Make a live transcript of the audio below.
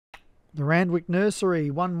The Randwick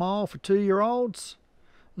Nursery, 1 mile for 2-year-olds.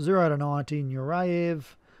 0 to 19, Uraev.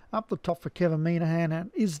 Up the top for Kevin Minahan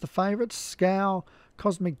and is the favourite. Scowl,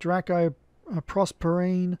 Cosmic Draco,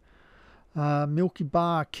 Prosperine, Milky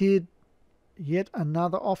Bar Kid. Yet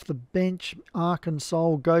another off the bench.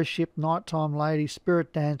 Arkansas, Ghost Ship, Nighttime Lady,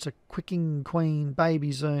 Spirit Dancer, Quicking Queen,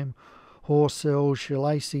 Baby Zoom, Horsell,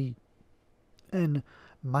 Shalacy, and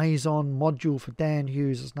Maison Module for Dan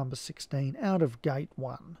Hughes as number 16 out of gate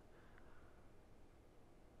 1.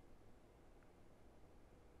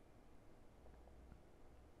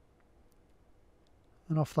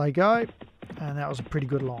 And off they go, and that was a pretty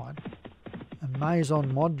good line. And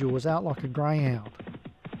Maison Module was out like a greyhound.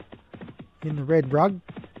 In the red rug,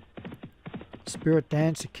 Spirit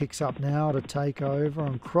Dancer kicks up now to take over,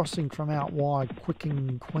 and crossing from out wide,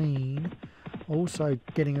 Quicking Queen. Also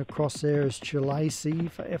getting across there is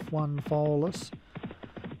Chalacy for F1 Foalus.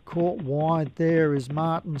 Caught wide there is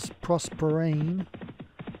Martin's Prosperine,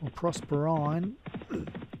 or Prosperine.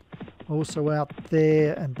 Also out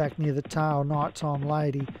there and back near the tail, Nighttime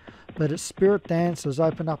Lady. But it's Spirit Dancer's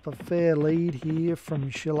opened up a fair lead here from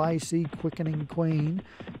Shalacy, Quickening Queen,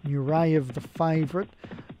 Uraev the favourite,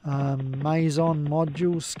 Maison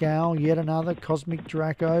Module, Scowl, yet another, Cosmic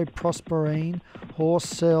Draco, Prosperine,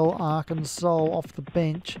 Horsell, Arkansas off the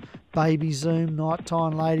bench, Baby Zoom,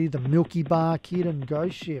 Nighttime Lady, the Milky Bar Kid and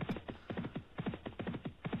Ghost Ship.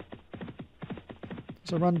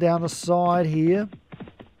 So run down the side here.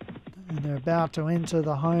 And they're about to enter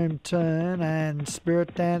the home turn, and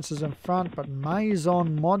Spirit Dancer's in front, but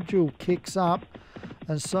Maison Module kicks up,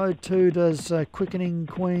 and so too does Quickening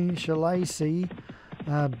Queen, Shalacy,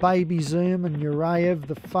 Baby Zoom and Uraev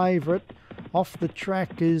the favourite. Off the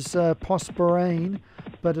track is Prosperine,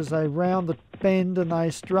 but as they round the bend and they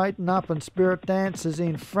straighten up, and Spirit Dancer's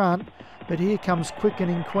in front, but here comes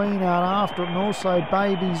Quickening Queen out after it, and also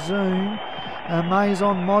Baby Zoom.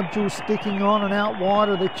 Maison Module sticking on, and out wide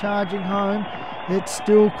are they charging home. It's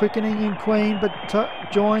still Quickening and Queen, but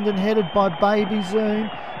joined and headed by Baby Zoom.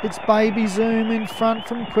 It's Baby Zoom in front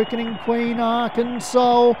from Quickening Queen,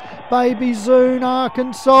 Arkansas. Baby Zoom,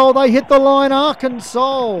 Arkansas. They hit the line,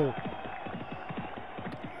 Arkansas.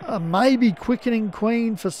 Maybe Quickening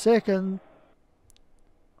Queen for second.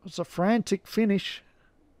 It was a frantic finish.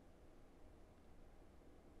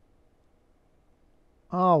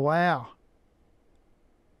 Oh, wow.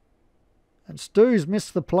 And Stu's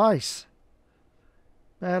missed the place.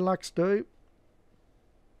 Bad luck, Stu.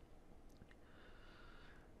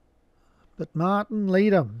 But Martin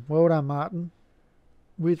lead 'em. Well done, Martin.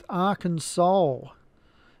 With Arkansas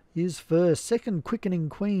is first. Second, Quickening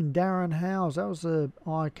Queen, Darren Howes. That was an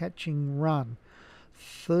eye-catching run.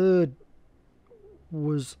 Third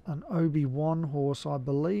was an Obi-Wan horse, I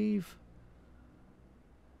believe.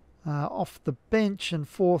 Off the bench, and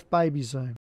fourth, Baby Zoom.